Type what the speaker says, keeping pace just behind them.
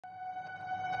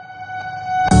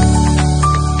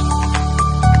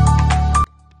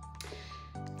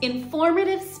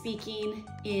Informative speaking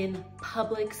in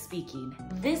public speaking.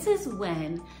 This is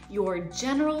when your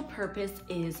general purpose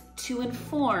is to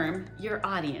inform your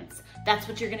audience. That's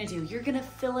what you're gonna do. You're gonna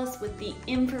fill us with the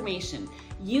information.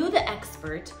 You, the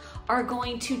expert, are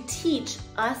going to teach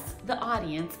us, the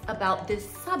audience, about this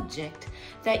subject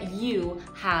that you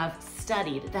have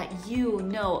studied, that you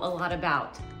know a lot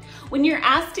about. When you're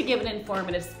asked to give an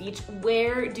informative speech,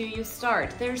 where do you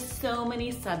start? There's so many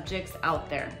subjects out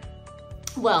there.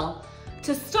 Well,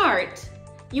 to start,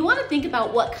 you want to think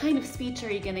about what kind of speech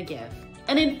are you going to give.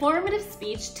 An informative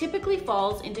speech typically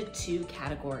falls into two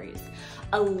categories: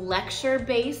 a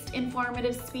lecture-based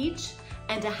informative speech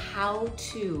and a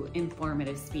how-to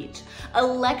informative speech. A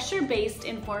lecture-based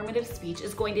informative speech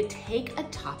is going to take a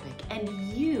topic and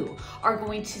you are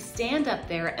going to stand up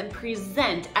there and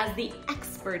present as the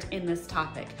expert in this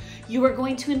topic. You are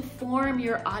going to inform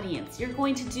your audience. You're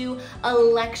going to do a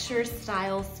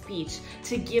lecture-style speech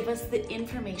to give us the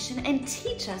information and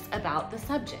teach us about the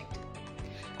subject.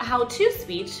 A how-to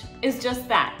speech is just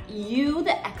that. You,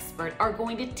 the expert, are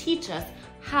going to teach us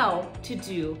how to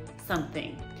do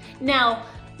something. Now,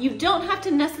 you don't have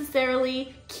to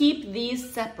necessarily keep these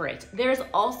separate. There's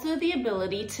also the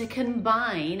ability to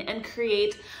combine and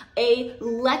create a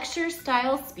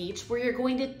lecture-style speech where you're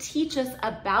going to teach us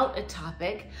about a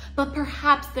topic, but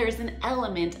perhaps there's an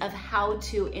element of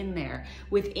how-to in there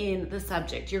within the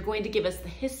subject. You're going to give us the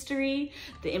history,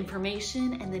 the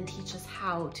information, and then teach us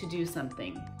how to do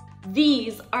something.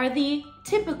 These are the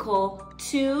typical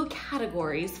two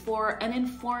categories for an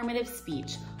informative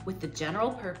speech with the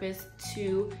general purpose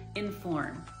to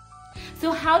inform.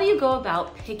 So how do you go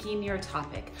about picking your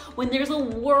topic when there's a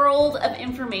world of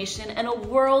information and a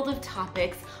world of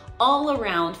topics all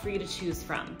around for you to choose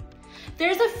from?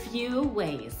 There's a few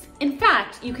ways. In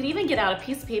fact, you could even get out a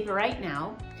piece of paper right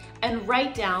now and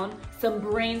write down some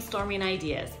brainstorming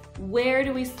ideas. Where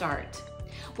do we start?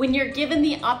 When you're given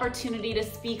the opportunity to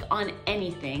speak on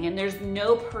anything and there's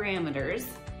no parameters,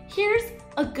 here's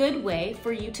a good way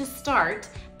for you to start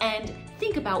and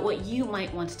think about what you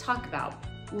might want to talk about.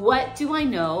 What do I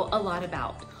know a lot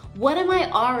about? What am I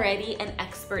already an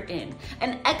expert in?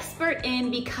 An expert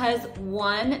in because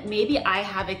one, maybe I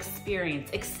have experience,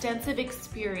 extensive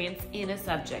experience in a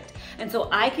subject. And so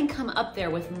I can come up there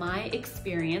with my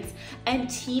experience and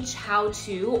teach how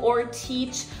to or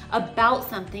teach about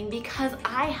something because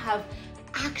I have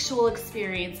actual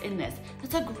experience in this.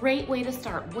 That's a great way to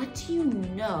start. What do you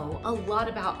know a lot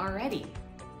about already?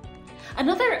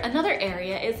 Another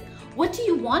area is, what do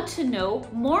you want to know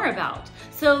more about?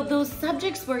 So those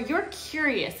subjects where you're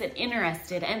curious and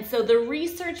interested, and so the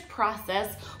research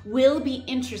process will be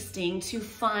interesting to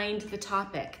find the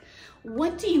topic.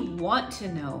 What do you want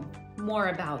to know more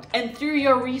about? And through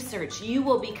your research, you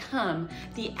will become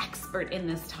the expert in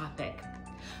this topic.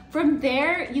 From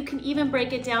there, you can even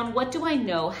break it down. What do I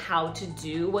know how to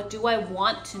do? What do I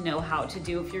want to know how to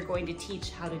do if you're going to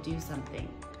teach how to do something?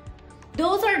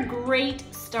 Those are great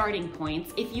starting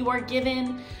points if you are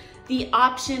given the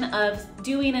option of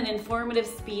doing an informative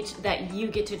speech that you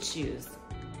get to choose.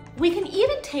 We can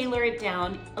even tailor it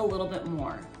down a little bit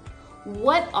more.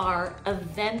 What are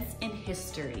events in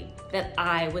history that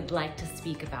I would like to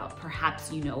speak about?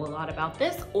 Perhaps you know a lot about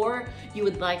this, or you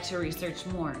would like to research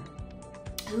more.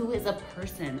 Who is a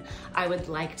person I would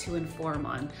like to inform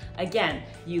on? Again,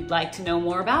 you'd like to know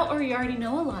more about, or you already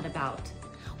know a lot about.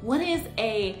 What is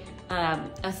a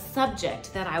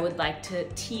subject that I would like to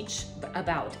teach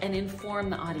about and inform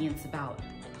the audience about?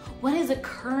 What is a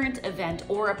current event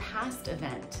or a past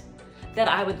event that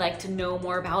I would like to know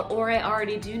more about or I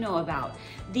already do know about?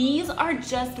 These are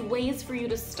just ways for you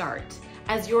to start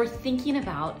as you're thinking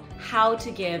about how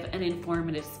to give an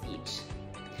informative speech.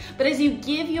 But as you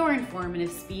give your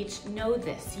informative speech, know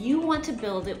this: you want to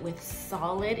build it with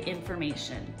solid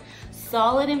information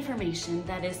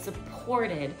that is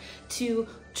supported to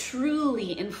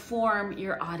truly inform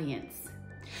your audience.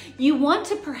 You want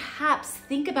to perhaps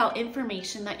think about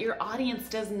information that your audience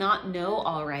does not know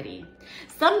already.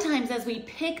 Sometimes as we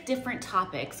pick different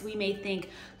topics, we may think,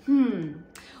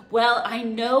 well, I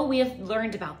know we have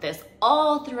learned about this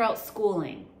all throughout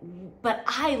schooling, but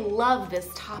I love this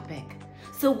topic.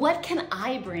 So what can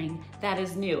I bring that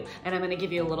is new? And I'm going to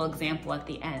give you a little example at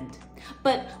the end.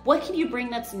 But what can you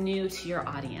bring that's new to your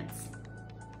audience?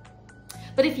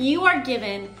 But if you are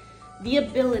given the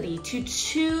ability to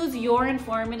choose your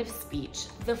informative speech,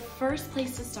 the first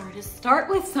place to start is start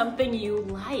with something you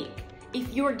like.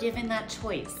 if you're given that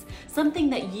choice, something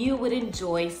that you would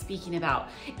enjoy speaking about.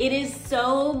 It is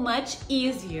so much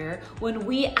easier when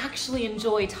we actually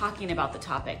enjoy talking about the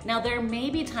topic. Now, there may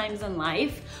be times in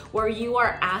life where you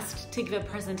are asked to give a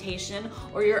presentation,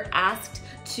 or you're asked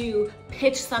to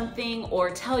pitch something,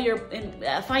 or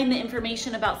find the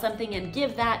information about something and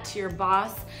give that to your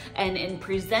boss and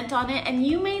present on it, and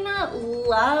you may not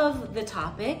love the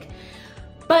topic.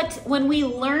 But when we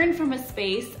learn from a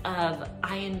space of,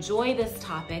 I enjoy this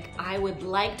topic, I would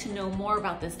like to know more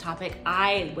about this topic,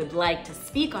 I would like to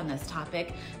speak on this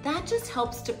topic, that just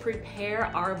helps to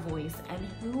prepare our voice and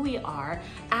who we are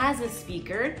as a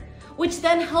speaker, which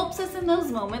then helps us in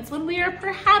those moments when we are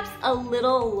perhaps a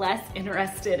little less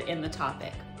interested in the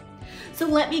topic. So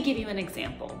let me give you an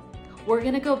example. We're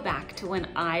gonna go back to when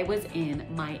I was in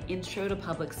my Intro to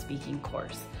Public Speaking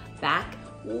course,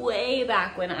 way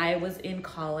back when I was in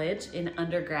college, in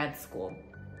undergrad school.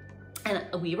 And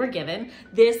we were given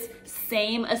this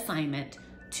same assignment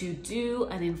to do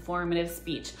an informative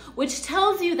speech, which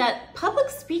tells you that public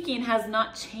speaking has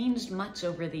not changed much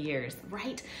over the years,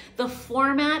 right? The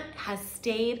format has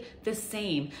stayed the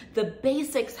same. The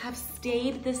basics have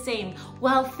stayed the same.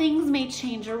 While things may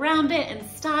change around it and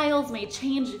styles may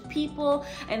change with people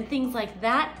and things like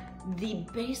that, the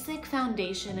basic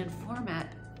foundation and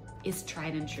format is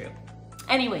tried and true.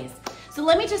 Anyways, so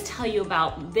let me just tell you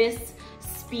about this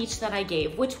speech that I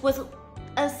gave, which was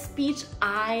a speech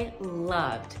I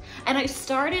loved. And I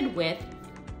started with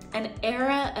an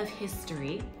era of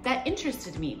history that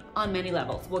interested me on many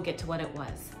levels. We'll get to what it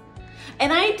was.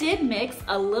 And I did mix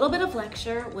a little bit of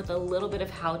lecture with a little bit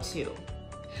of how-to.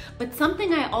 But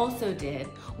something I also did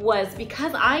was,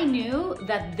 because I knew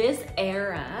that this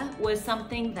era was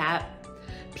something that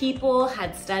people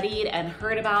had studied and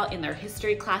heard about in their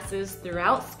history classes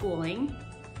throughout schooling,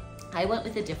 I went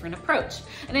with a different approach.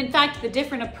 And in fact, the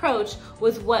different approach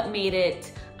was what made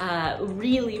it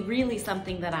really, really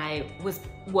something that I was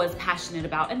passionate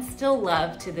about and still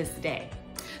love to this day.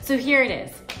 So here it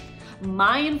is.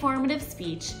 My informative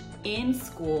speech in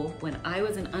school when I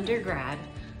was an undergrad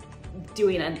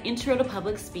doing an Intro to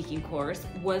Public Speaking course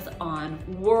was on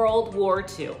World War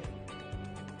II.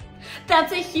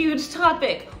 That's a huge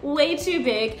topic, way too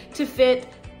big to fit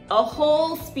a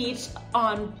whole speech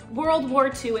on World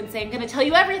War II and say, I'm gonna tell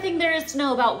you everything there is to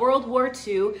know about World War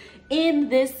II in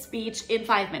this speech in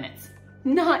 5 minutes.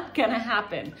 Not gonna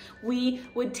happen. We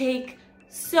would take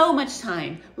so much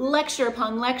time, lecture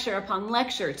upon lecture upon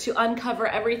lecture, to uncover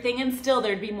everything, and still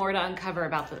there'd be more to uncover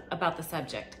about the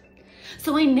subject.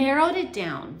 So I narrowed it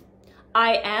down.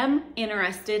 I am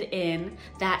interested in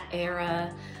that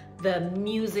era, the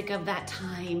music of that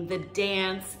time, the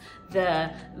dance,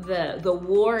 the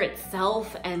war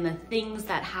itself, and the things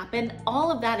that happened.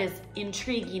 All of that is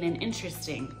intriguing and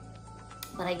interesting.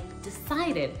 But I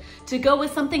decided to go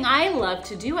with something I loved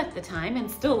to do at the time and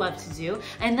still love to do,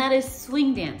 and that is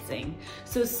swing dancing.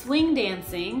 So swing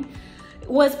dancing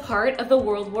was part of the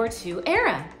World War II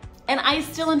era. And I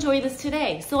still enjoy this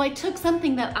today. So I took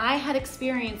something that I had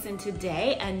experience in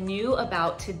today and knew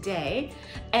about today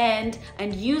and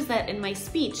used that in my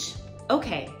speech.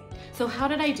 Okay, so how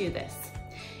did I do this?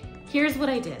 Here's what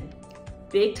I did.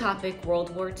 Big topic,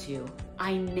 World War II.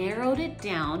 I narrowed it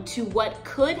down to what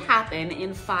could happen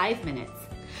in 5 minutes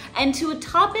and to a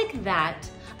topic that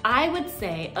I would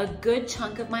say a good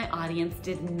chunk of my audience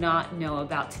did not know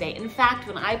about today. In fact,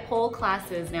 when I poll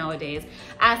classes nowadays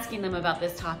asking them about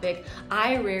this topic,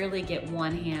 I rarely get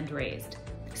one hand raised.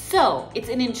 So it's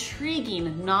an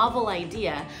intriguing, novel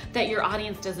idea that your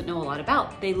audience doesn't know a lot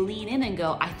about. They lean in and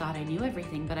go, I thought I knew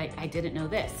everything, but I didn't know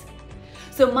this.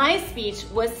 So my speech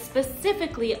was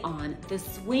specifically on the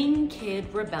Swing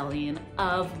Kid Rebellion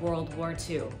of World War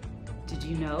II. Did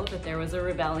you know that there was a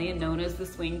rebellion known as the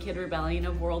Swing Kid Rebellion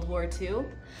of World War II?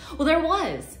 Well, there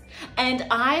was. And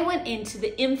I went into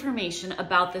the information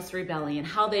about this rebellion,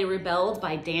 how they rebelled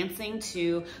by dancing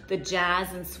to the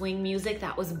jazz and swing music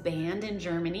that was banned in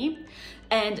Germany.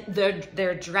 And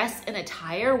their dress and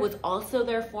attire was also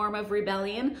their form of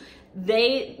rebellion.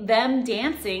 Them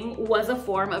dancing was a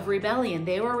form of rebellion.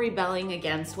 They were rebelling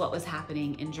against what was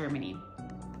happening in Germany.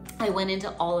 I went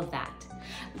into all of that.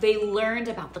 They learned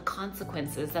about the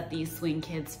consequences that these swing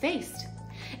kids faced.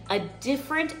 A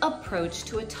different approach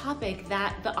to a topic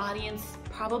that the audience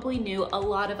probably knew a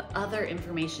lot of other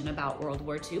information about World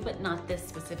War II, but not this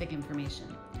specific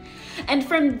information. And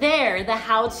from there, the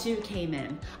how-to came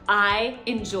in. I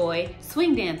enjoy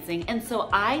swing dancing, and so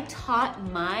I taught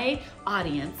my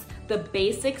audience the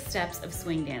basic steps of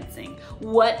swing dancing,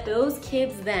 what those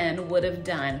kids then would have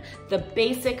done, the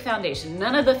basic foundation,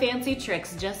 none of the fancy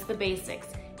tricks, just the basics.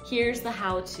 Here's the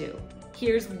how-to.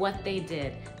 here's what they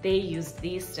did. They used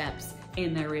these steps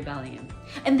in their rebellion.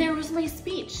 And there was my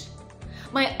speech.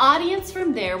 My audience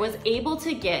from there was able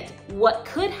to get what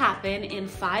could happen in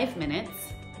 5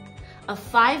 minutes, a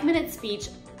 5-minute speech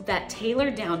that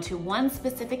tailored down to one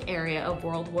specific area of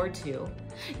World War II,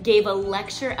 gave a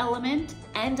lecture element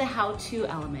and a how-to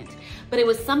element. But it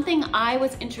was something I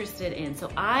was interested in, so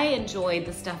I enjoyed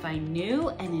the stuff I knew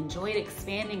and enjoyed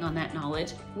expanding on that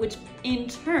knowledge, which in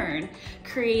turn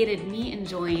created me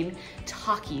enjoying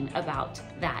talking about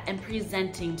that and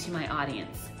presenting to my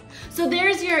audience. So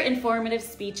there's your informative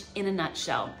speech in a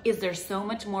nutshell. Is there so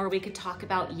much more we could talk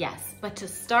about? Yes, but to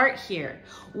start here,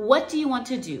 what do you want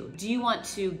to do? Do you want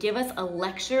to give us a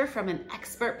lecture from an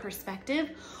expert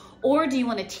perspective? Or do you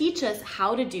want to teach us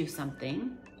how to do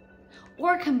something?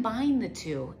 Or combine the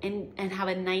two and have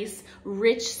a nice,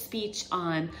 rich speech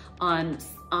on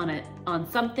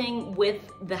something with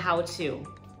the how-to?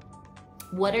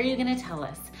 What are you going to tell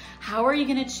us? How are you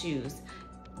going to choose?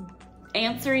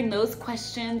 Answering those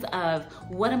questions of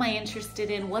what am I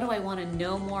interested in? What do I want to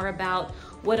know more about?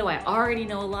 What do I already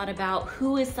know a lot about?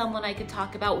 Who is someone I could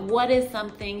talk about? What is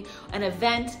something, an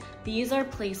event? These are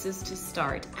places to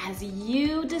start as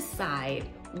you decide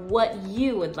what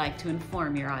you would like to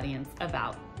inform your audience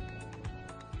about.